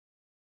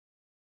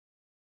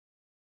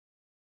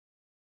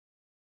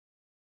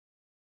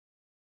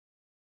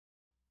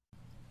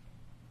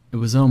It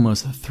was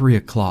almost 3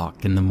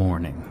 o'clock in the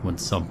morning when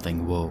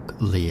something woke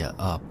Leah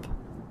up.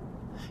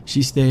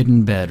 She stayed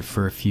in bed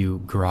for a few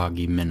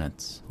groggy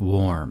minutes,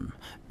 warm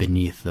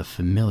beneath the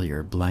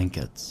familiar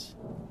blankets.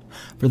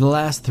 For the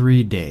last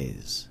 3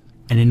 days,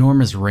 an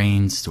enormous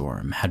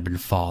rainstorm had been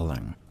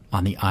falling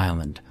on the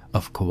island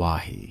of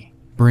Kauai,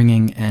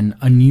 bringing an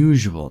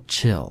unusual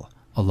chill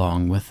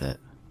along with it.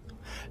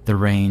 The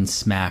rain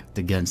smacked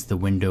against the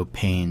window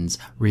panes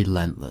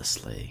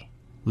relentlessly.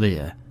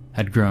 Leah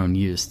had grown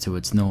used to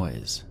its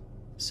noise,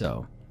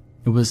 so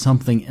it was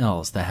something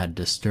else that had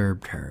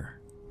disturbed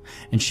her,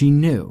 and she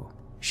knew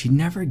she'd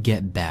never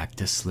get back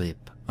to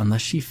sleep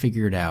unless she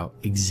figured out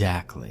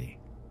exactly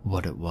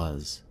what it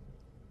was.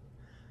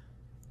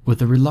 With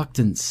a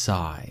reluctant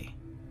sigh,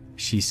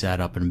 she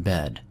sat up in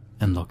bed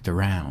and looked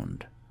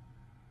around.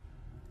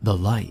 The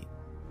light.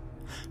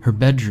 Her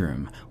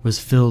bedroom was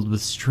filled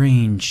with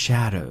strange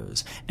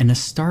shadows and a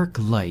stark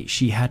light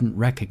she hadn't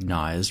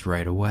recognized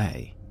right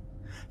away.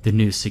 The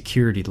new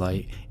security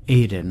light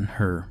Aiden,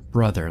 her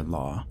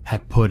brother-in-law,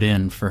 had put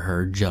in for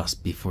her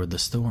just before the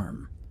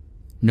storm.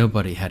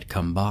 Nobody had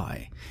come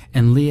by,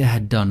 and Leah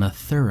had done a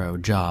thorough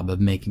job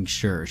of making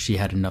sure she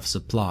had enough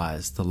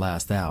supplies to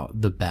last out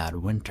the bad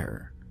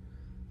winter.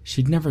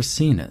 She'd never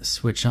seen it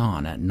switch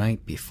on at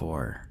night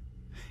before.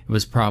 It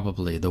was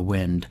probably the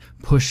wind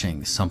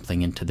pushing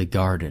something into the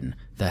garden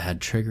that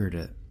had triggered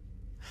it.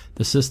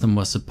 The system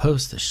was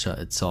supposed to shut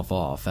itself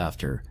off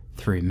after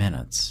 3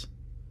 minutes.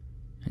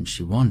 And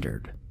she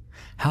wondered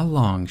how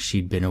long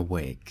she'd been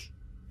awake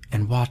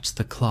and watched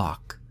the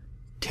clock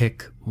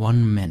tick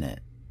 1 minute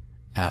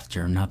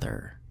after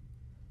another.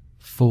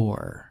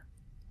 4,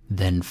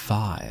 then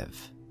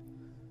 5,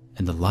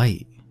 and the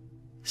light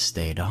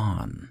stayed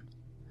on.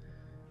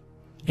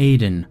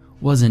 Aiden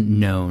wasn't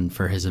known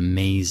for his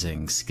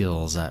amazing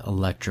skills at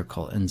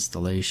electrical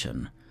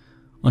installation.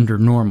 Under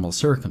normal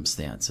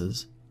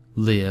circumstances,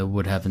 Leah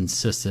would have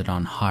insisted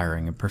on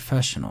hiring a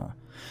professional,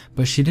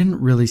 but she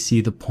didn't really see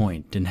the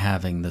point in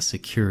having the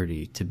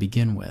security to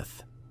begin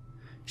with.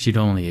 She'd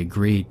only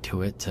agreed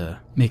to it to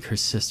make her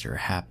sister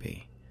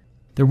happy.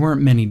 There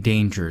weren't many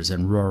dangers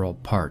in rural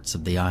parts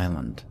of the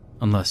island,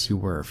 unless you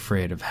were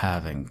afraid of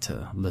having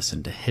to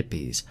listen to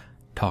hippies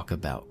talk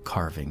about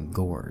carving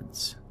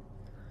gourds.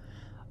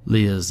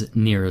 Leah's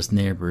nearest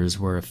neighbors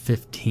were a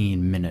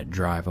 15-minute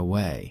drive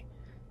away,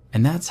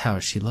 and that's how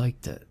she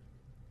liked it.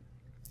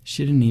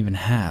 She didn't even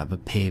have a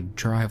paved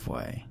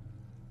driveway.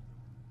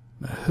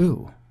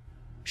 Who,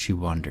 she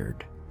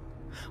wondered,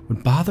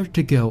 would bother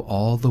to go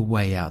all the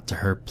way out to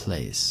her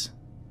place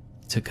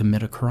to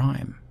commit a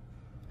crime?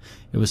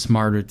 It was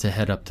smarter to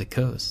head up the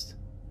coast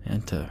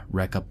and to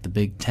wreck up the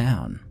big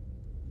town.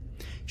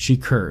 She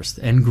cursed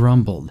and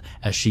grumbled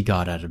as she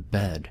got out of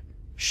bed,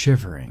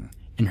 shivering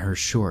in her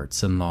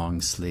shorts and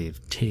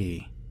long-sleeved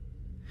tee.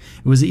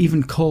 It was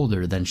even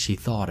colder than she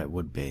thought it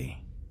would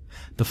be.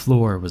 The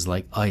floor was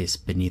like ice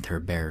beneath her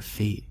bare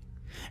feet,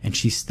 and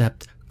she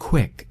stepped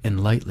quick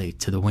and lightly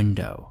to the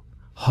window,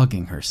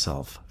 hugging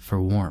herself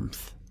for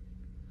warmth,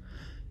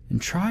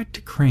 and tried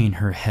to crane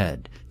her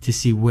head to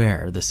see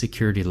where the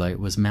security light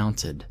was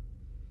mounted.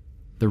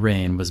 The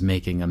rain was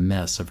making a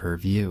mess of her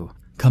view,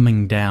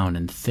 coming down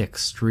in thick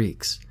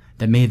streaks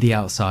that made the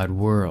outside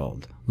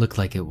world look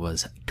like it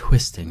was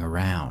twisting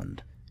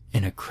around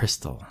in a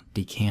crystal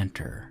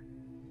decanter.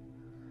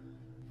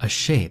 A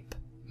shape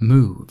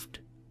moved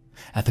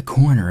at the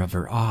corner of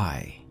her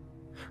eye.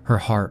 Her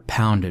heart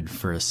pounded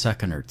for a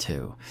second or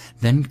two,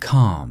 then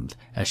calmed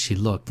as she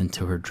looked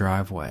into her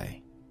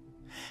driveway.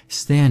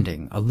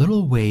 Standing a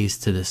little ways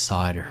to the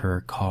side of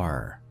her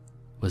car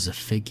was a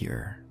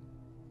figure.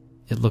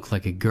 It looked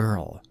like a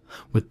girl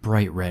with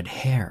bright red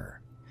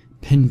hair,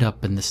 pinned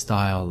up in the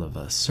style of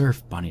a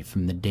surf bunny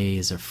from the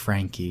days of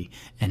Frankie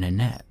and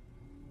Annette.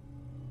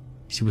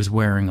 She was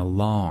wearing a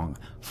long,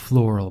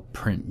 floral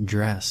print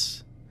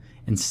dress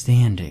and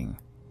standing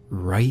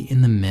right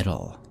in the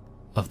middle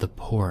of the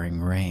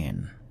pouring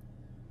rain.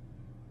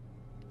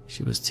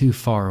 She was too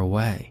far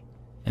away,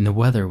 and the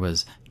weather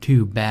was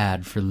too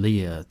bad for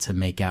Leah to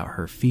make out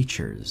her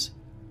features.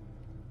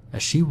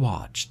 As she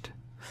watched,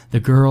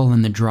 the girl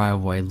in the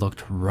driveway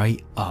looked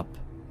right up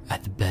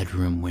at the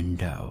bedroom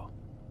window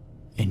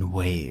and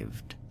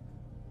waved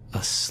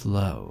a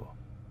slow,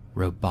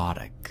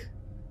 robotic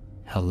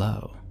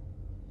hello.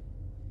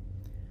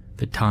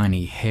 The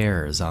tiny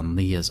hairs on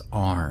Leah's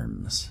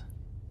arms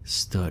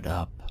stood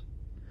up,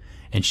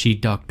 and she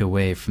ducked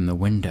away from the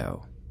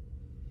window.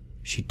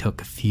 She took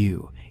a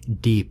few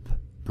deep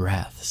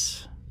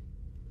breaths.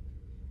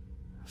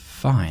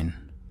 Fine.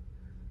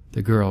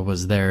 The girl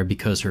was there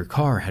because her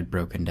car had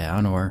broken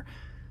down, or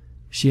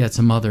she had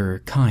some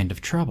other kind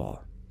of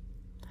trouble.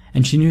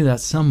 And she knew that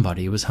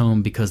somebody was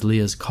home because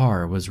Leah's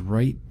car was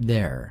right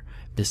there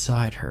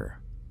beside her.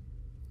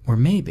 Or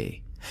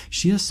maybe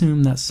she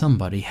assumed that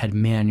somebody had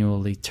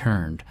manually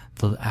turned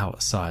the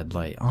outside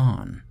light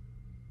on.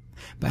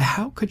 But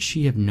how could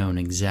she have known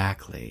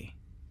exactly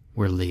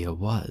where Leah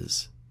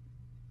was?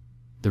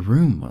 The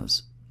room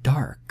was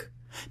dark.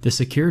 The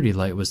security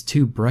light was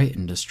too bright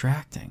and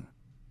distracting.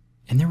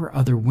 and there were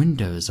other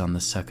windows on the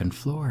second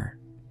floor.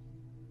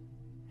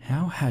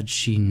 How had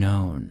she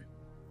known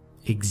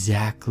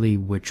exactly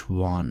which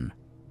one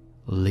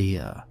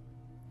Leah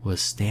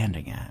was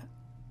standing at?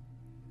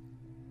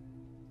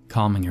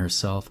 Calming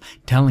herself,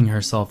 telling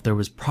herself there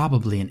was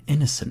probably an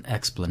innocent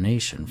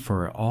explanation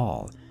for it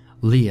all,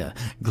 Leah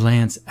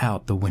glanced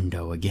out the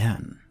window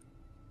again.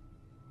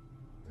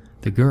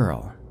 The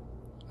girl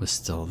was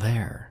still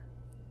there,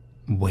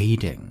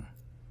 waiting.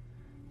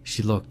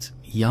 She looked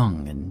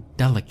young and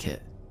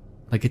delicate,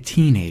 like a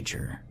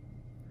teenager.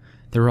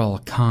 There were all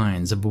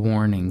kinds of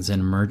warnings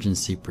and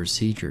emergency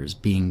procedures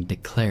being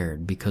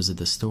declared because of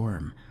the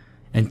storm,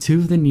 and 2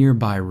 of the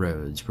nearby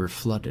roads were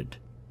flooded.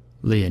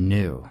 Leah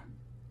knew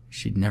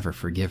she'd never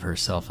forgive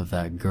herself if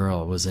that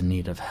girl was in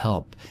need of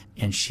help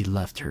and she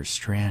left her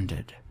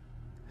stranded.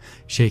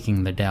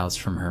 Shaking the doubts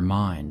from her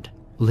mind,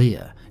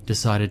 Leah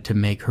decided to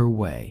make her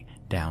way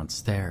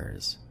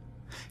downstairs.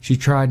 She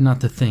tried not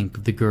to think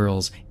of the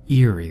girl's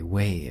eerie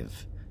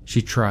wave.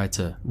 She tried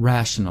to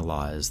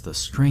rationalize the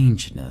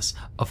strangeness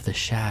of the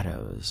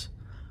shadows.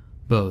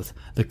 Both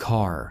the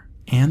car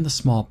and the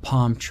small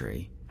palm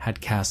tree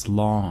had cast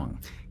long,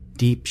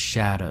 deep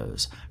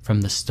shadows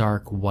from the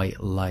stark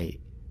white light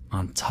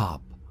on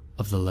top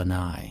of the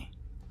lanai.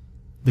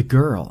 The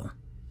girl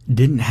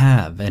didn't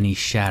have any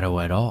shadow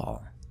at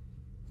all,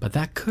 but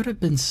that could have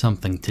been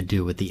something to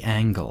do with the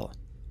angle,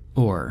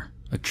 or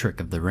a trick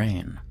of the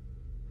rain.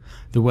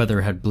 The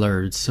weather had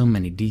blurred so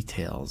many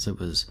details, it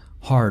was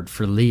hard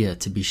for Leah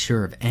to be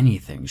sure of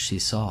anything she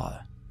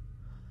saw.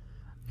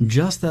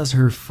 Just as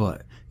her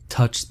foot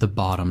touched the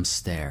bottom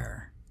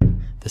stair,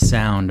 the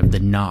sound of the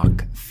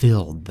knock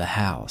filled the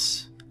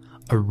house,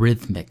 a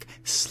rhythmic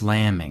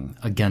slamming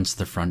against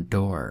the front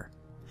door.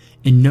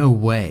 In no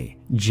way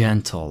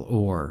gentle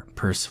or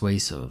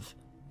persuasive,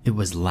 it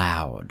was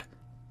loud,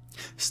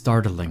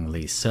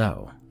 startlingly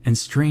so, and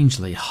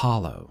strangely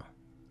hollow.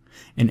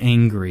 An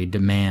angry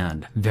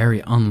demand,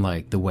 very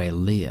unlike the way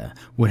Leah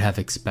would have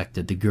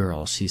expected the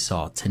girl she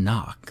saw to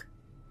knock.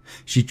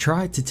 She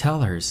tried to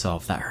tell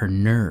herself that her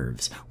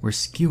nerves were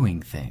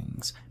skewing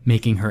things,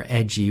 making her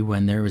edgy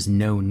when there was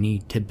no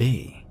need to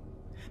be.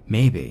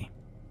 Maybe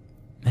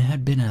it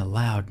had been a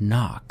loud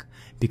knock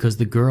because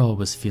the girl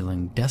was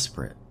feeling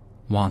desperate,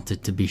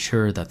 wanted to be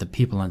sure that the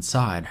people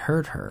inside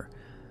heard her.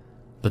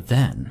 But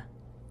then,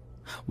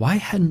 why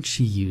hadn't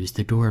she used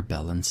the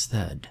doorbell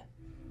instead?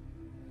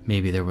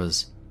 Maybe there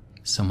was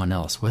someone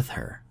else with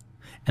her,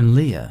 and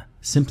Leah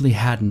simply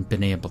hadn't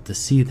been able to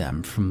see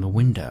them from the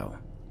window.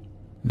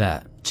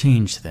 That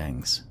changed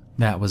things.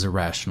 That was a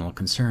rational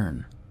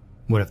concern.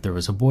 What if there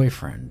was a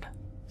boyfriend?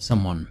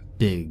 Someone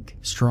big,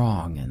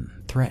 strong, and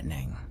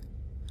threatening?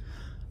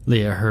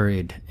 Leah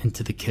hurried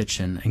into the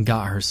kitchen and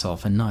got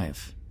herself a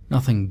knife.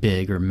 Nothing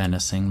big or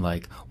menacing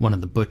like one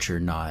of the butcher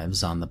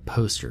knives on the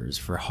posters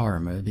for horror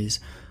movies.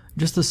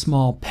 Just a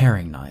small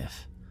paring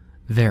knife.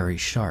 Very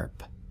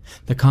sharp.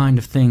 The kind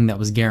of thing that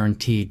was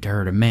guaranteed to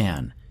hurt a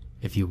man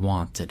if you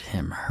wanted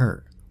him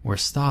hurt, or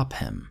stop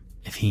him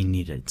if he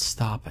needed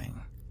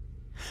stopping.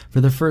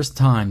 For the first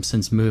time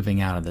since moving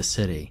out of the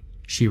city,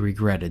 she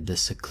regretted the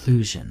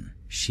seclusion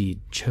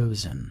she'd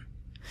chosen.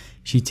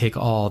 She'd take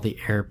all the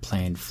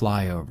airplane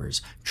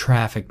flyovers,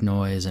 traffic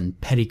noise,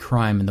 and petty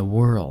crime in the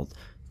world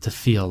to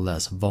feel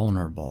less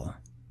vulnerable.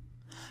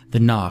 The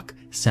knock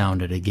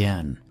sounded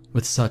again,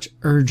 with such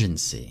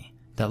urgency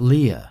that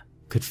Leah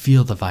could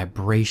feel the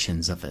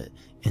vibrations of it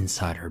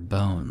inside her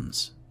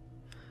bones.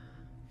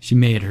 She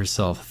made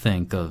herself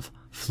think of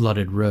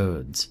flooded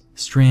roads,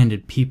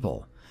 stranded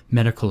people,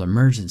 medical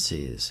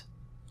emergencies.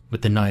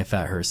 With the knife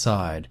at her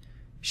side,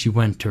 she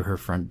went to her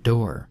front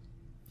door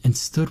and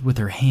stood with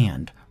her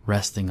hand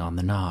resting on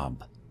the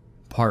knob.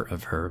 Part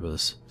of her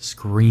was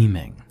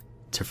screaming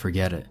to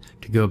forget it,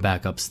 to go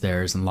back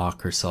upstairs and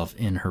lock herself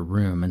in her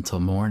room until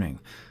morning,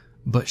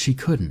 but she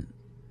couldn't.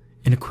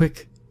 In a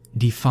quick,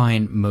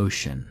 defiant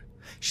motion,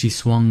 she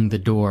swung the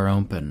door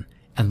open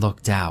and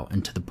looked out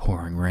into the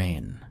pouring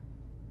rain.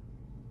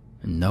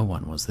 No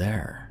one was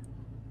there.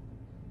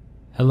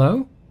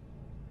 "Hello?"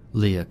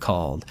 Leah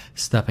called,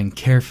 stepping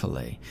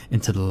carefully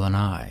into the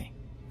lanai.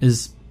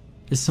 Is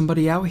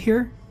somebody out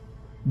here?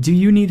 Do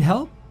you need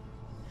help?"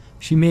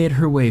 She made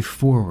her way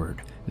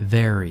forward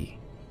very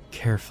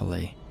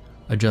carefully,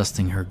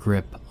 adjusting her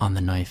grip on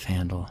the knife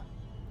handle.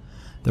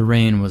 The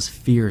rain was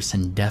fierce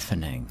and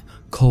deafening,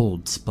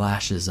 cold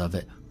splashes of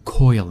it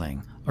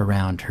coiling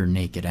around her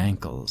naked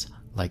ankles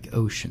like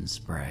ocean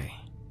spray.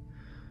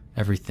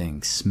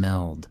 Everything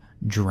smelled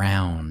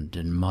drowned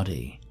and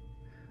muddy.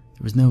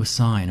 There was no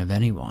sign of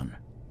anyone,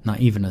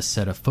 not even a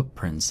set of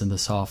footprints in the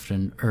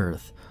softened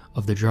earth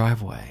of the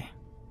driveway.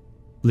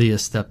 Leah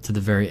stepped to the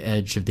very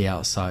edge of the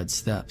outside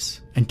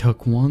steps and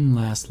took one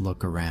last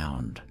look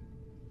around.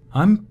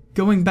 "I'm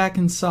going back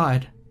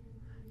inside,"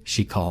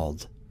 she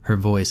called, her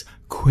voice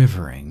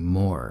quivering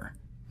more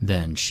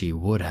than she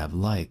would have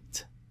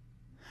liked.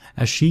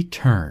 As she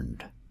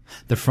turned,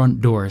 the front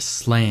door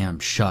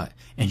slammed shut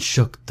and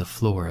shook the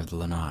floor of the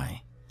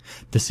lanai.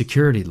 The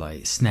security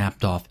light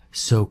snapped off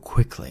so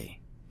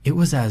quickly, It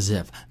was as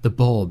if the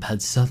bulb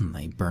had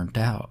suddenly burnt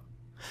out.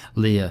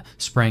 Leah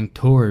sprang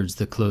towards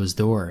the closed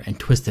door and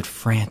twisted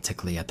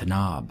frantically at the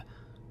knob,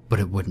 but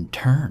it wouldn't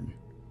turn.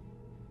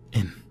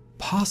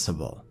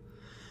 Impossible.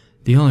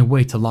 The only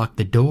way to lock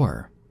the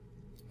door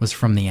was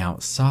from the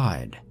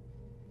outside.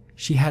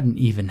 She hadn't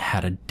even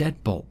had a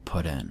deadbolt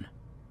put in.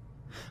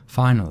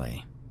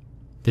 Finally,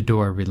 the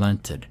door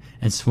relented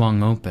and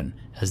swung open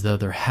as though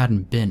there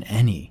hadn't been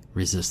any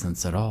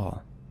resistance at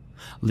all.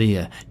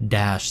 Leah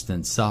dashed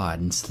inside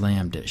and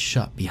slammed it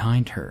shut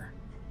behind her.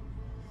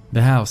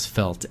 The house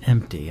felt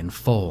empty and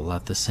full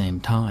at the same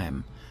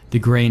time. The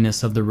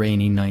grayness of the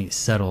rainy night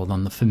settled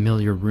on the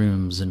familiar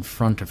rooms in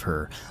front of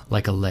her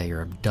like a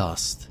layer of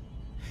dust.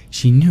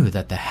 She knew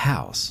that the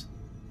house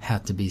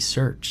had to be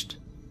searched.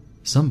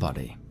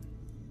 Somebody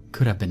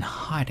could have been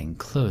hiding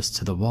close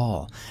to the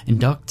wall and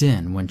ducked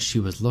in when she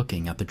was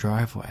looking at the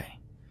driveway.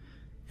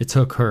 It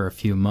took her a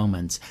few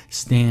moments,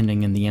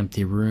 standing in the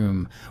empty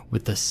room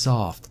with the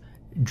soft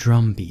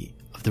drumbeat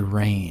of the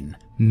rain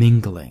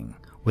mingling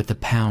with the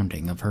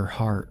pounding of her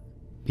heart,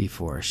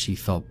 before she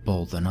felt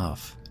bold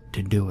enough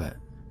to do it.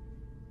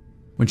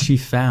 When she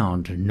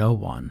found no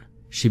one,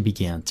 she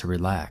began to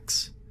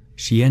relax.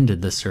 She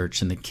ended the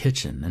search in the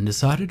kitchen and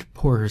decided to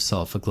pour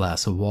herself a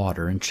glass of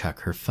water and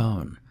check her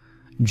phone.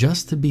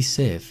 Just to be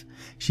safe,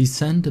 she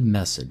sent a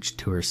message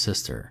to her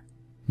sister.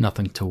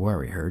 Nothing to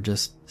worry her,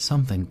 just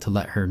something to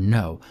let her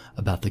know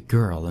about the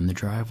girl in the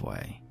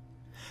driveway.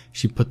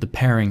 She put the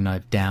paring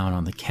knife down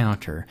on the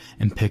counter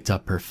and picked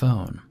up her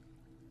phone.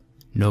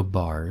 No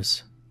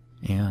bars,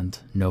 and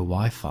no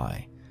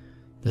Wi-Fi.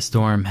 The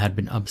storm had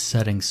been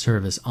upsetting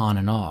service on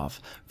and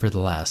off for the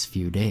last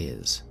few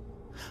days.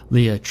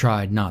 Leah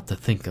tried not to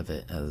think of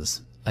it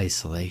as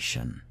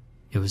isolation.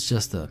 It was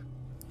just a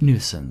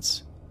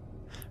nuisance.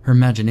 Her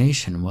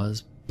imagination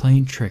was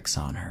playing tricks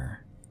on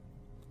her.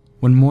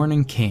 When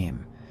morning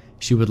came,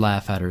 she would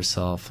laugh at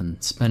herself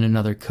and spend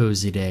another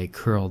cozy day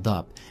curled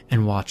up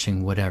and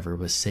watching whatever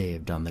was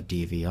saved on the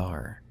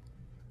DVR.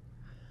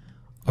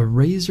 A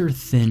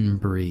razor-thin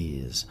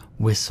breeze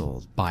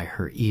whistled by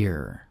her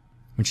ear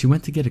when she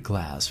went to get a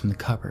glass from the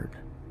cupboard.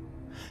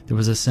 There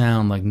was a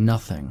sound like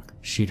nothing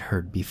she'd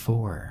heard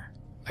before,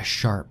 a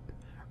sharp,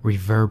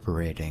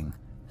 reverberating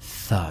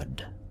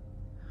thud.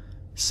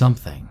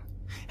 Something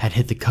had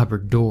hit the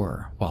cupboard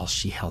door while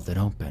she held it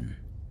open,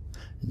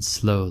 and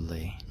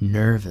slowly,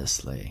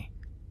 nervously,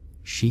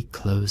 she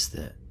closed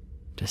it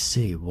to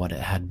see what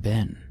it had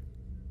been.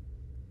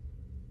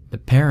 The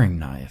paring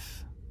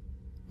knife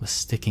was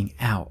sticking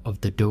out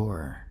of the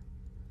door,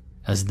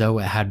 as though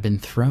it had been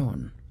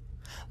thrown.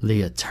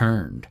 Leah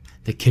turned.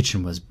 The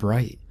kitchen was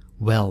bright,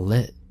 well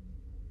lit,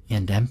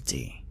 and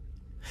empty.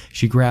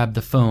 She grabbed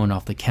the phone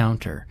off the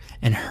counter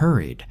and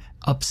hurried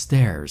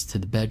upstairs to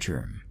the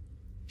bedroom.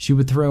 She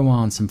would throw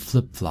on some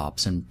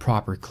flip-flops and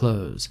proper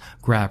clothes,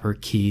 grab her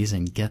keys,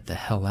 and get the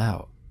hell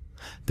out.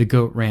 The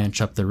goat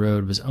ranch up the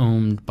road was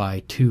owned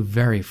by two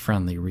very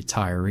friendly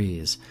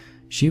retirees.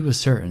 She was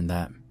certain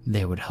that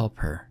they would help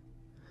her.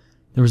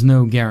 There was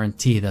no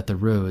guarantee that the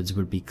roads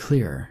would be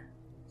clear,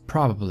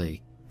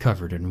 probably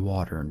covered in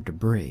water and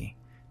debris,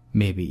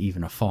 maybe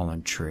even a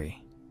fallen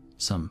tree,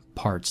 some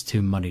parts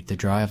too muddy to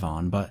drive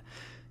on, but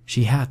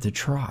she had to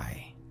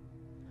try.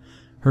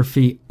 Her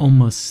feet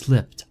almost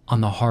slipped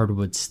on the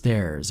hardwood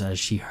stairs as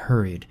she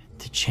hurried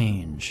to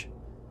change.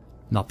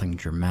 Nothing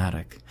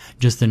dramatic,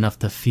 just enough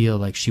to feel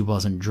like she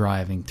wasn't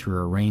driving through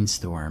a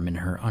rainstorm in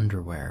her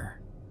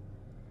underwear.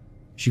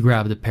 She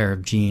grabbed a pair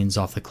of jeans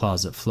off the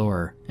closet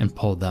floor and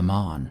pulled them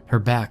on, her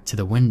back to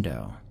the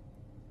window.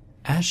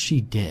 As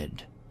she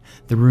did,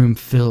 the room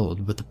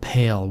filled with the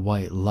pale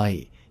white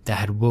light that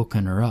had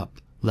woken her up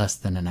less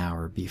than an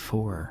hour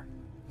before.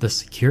 The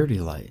security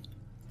light,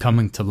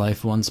 coming to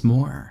life once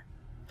more.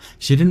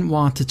 She didn't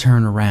want to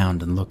turn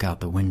around and look out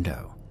the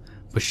window,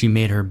 but she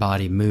made her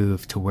body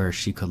move to where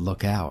she could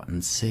look out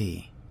and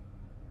see.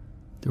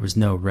 There was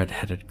no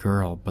red-headed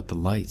girl, but the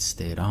light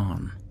stayed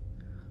on.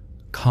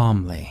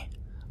 Calmly,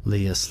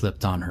 Leah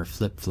slipped on her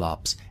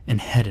flip-flops and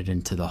headed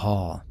into the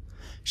hall.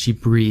 She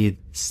breathed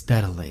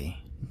steadily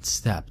and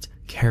stepped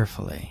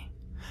carefully.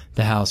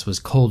 The house was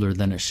colder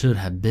than it should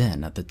have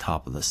been at the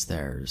top of the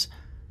stairs,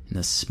 and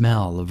the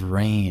smell of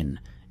rain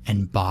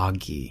and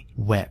boggy,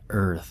 wet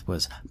earth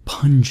was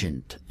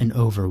pungent and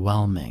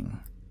overwhelming.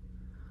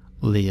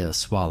 Leah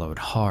swallowed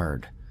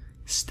hard,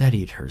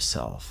 steadied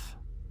herself.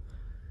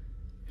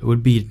 It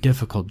would be a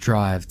difficult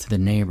drive to the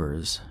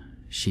neighbors.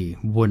 She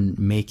wouldn't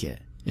make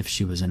it if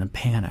she was in a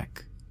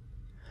panic.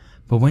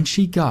 But when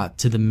she got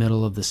to the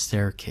middle of the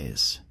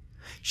staircase,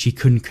 she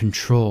couldn't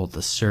control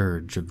the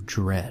surge of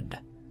dread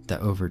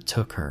that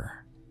overtook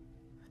her.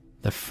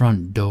 The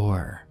front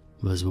door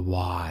was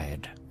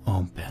wide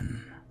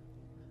open.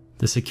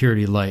 The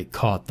security light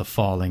caught the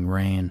falling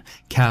rain,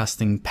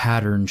 casting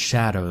patterned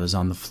shadows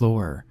on the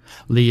floor.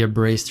 Leah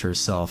braced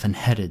herself and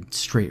headed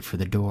straight for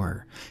the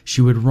door.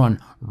 She would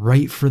run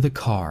right for the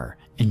car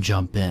and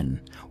jump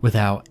in,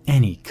 without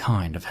any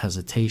kind of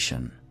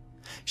hesitation.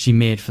 She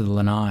made for the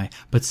lanai,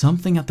 but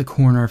something at the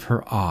corner of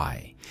her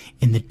eye,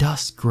 in the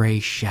dust-gray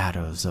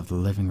shadows of the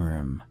living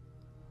room,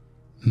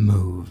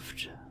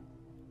 moved.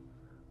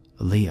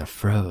 Leah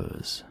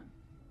froze.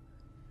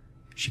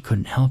 She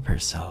couldn't help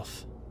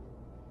herself.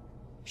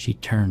 She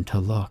turned to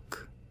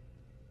look.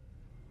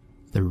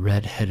 The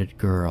red-headed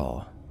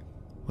girl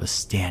was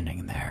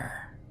standing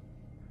there,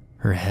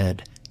 her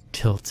head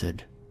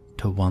tilted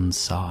to one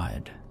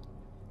side.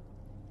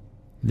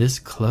 This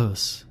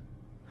close,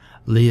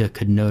 Leah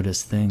could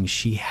notice things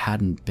she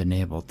hadn't been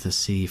able to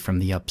see from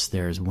the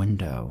upstairs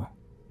window,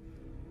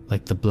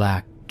 like the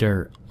black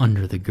dirt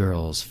under the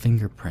girl's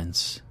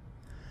fingerprints,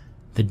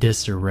 the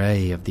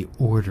disarray of the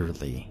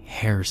orderly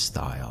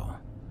hairstyle,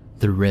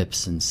 the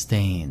rips and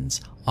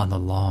stains on the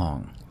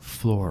long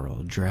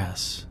floral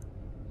dress.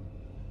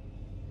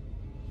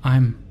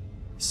 "I'm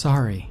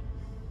sorry."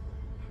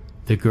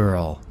 The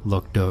girl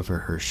looked over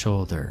her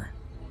shoulder,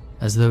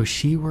 as though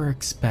she were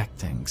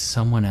expecting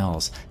someone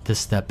else to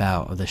step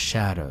out of the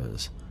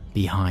shadows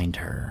behind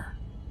her.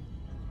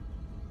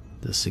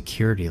 The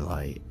security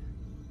light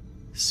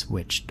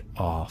switched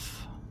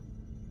off.